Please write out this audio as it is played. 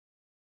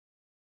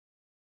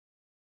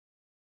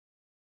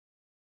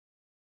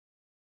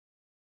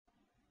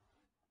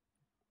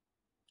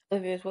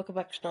Hello viewers, welcome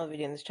back to another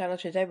video on this channel.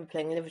 Today we're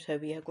playing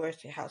Livetopia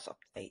Grocery House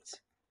Updates.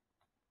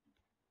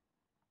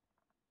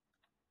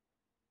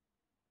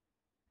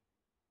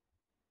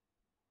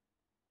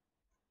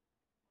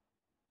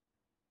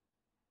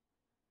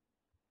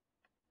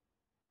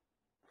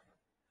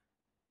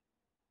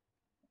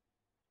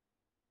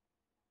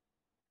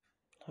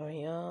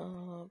 Hurry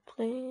up,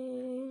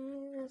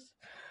 please.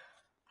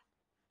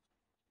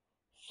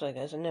 Sorry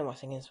guys, I know my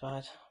singing's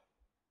bad.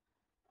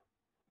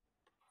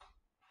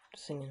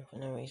 Singing for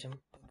no reason.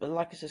 But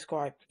like and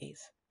subscribe,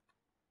 please.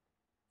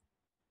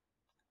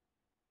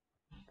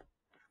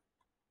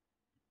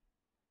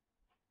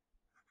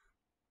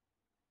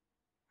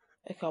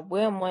 Okay,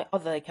 we're on my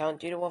other account.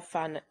 Do you know what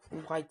fan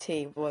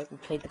YT where we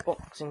played the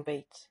boxing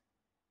beats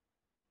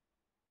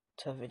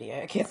to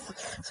video? Okay,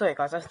 sorry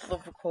guys, I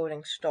thought the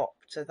recording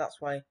stopped, so that's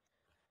why I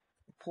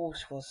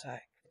paused for a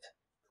sec.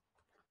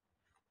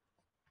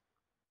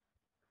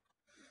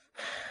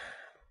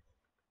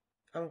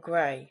 I'm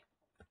grey.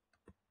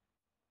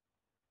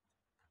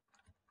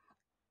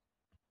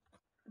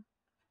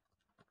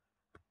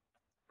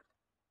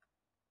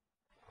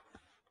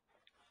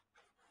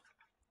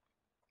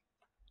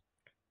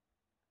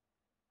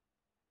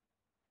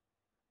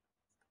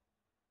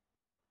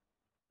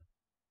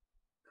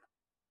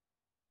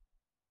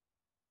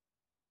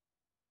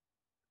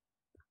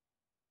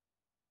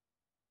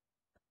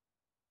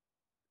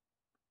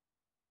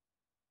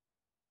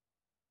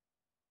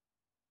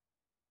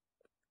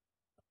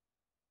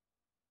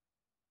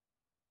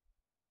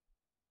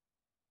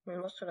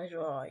 What should I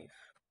drive?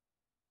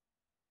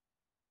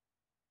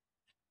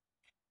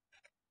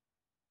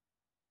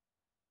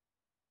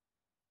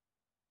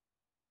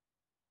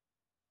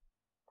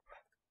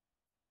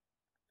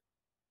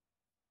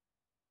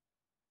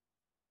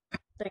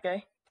 There you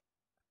go.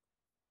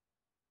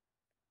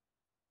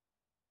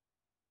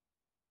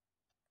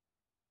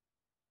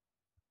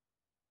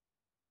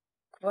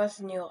 Where's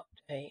the new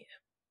update?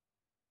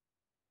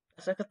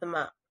 Let's look at the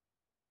map.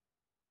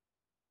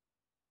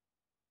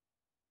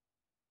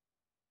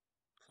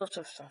 Lots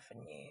of stuff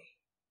in new.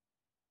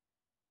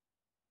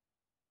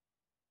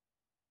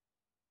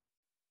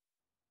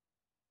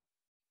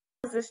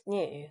 Is this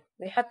new?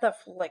 They had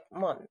that for like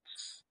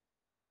months.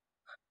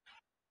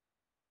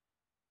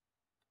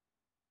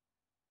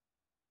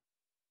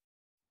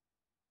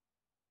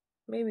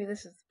 Maybe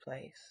this is the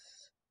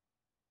place.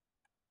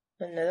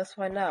 Oh, no, let's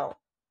find out.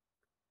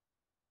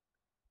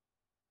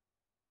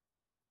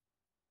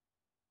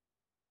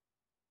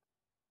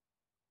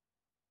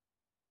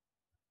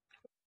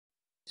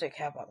 I don't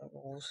care about the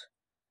rules.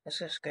 Let's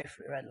just go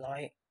through red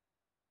light.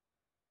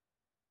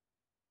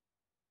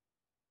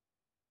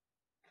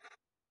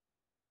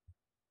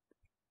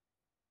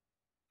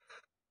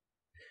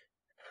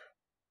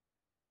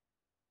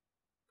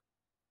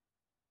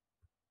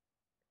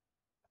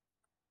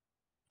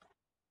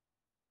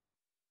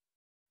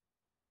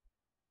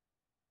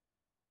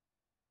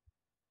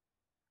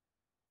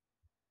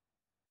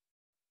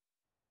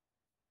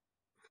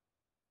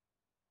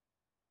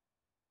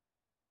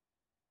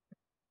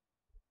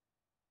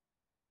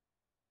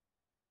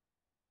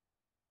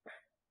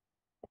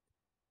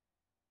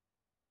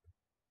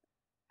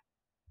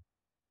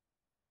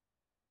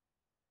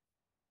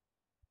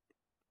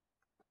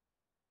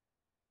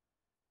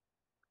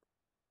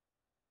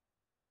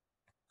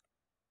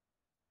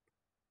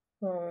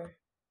 Hmm.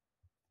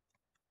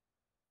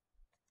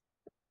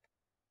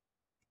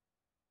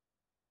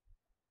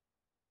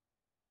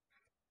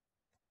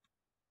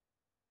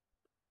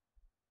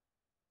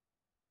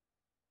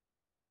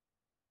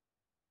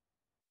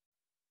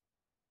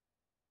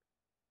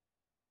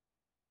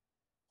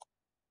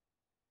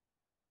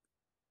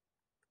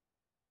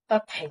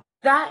 Okay,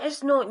 that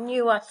is not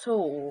new at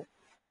all.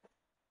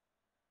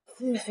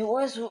 Seriously,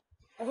 what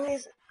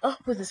is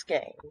up with this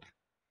game?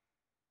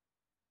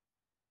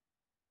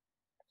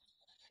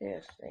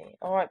 Seriously.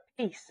 Alright,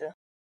 peace.